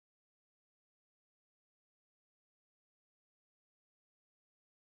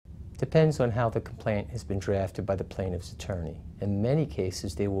depends on how the complaint has been drafted by the plaintiff's attorney. In many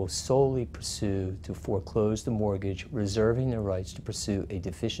cases, they will solely pursue to foreclose the mortgage, reserving their rights to pursue a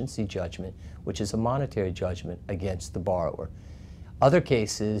deficiency judgment, which is a monetary judgment against the borrower. Other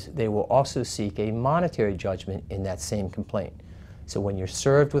cases, they will also seek a monetary judgment in that same complaint. So when you're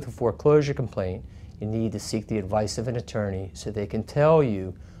served with a foreclosure complaint, you need to seek the advice of an attorney so they can tell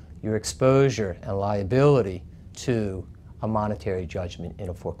you your exposure and liability to a monetary judgment in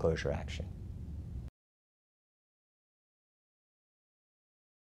a foreclosure action.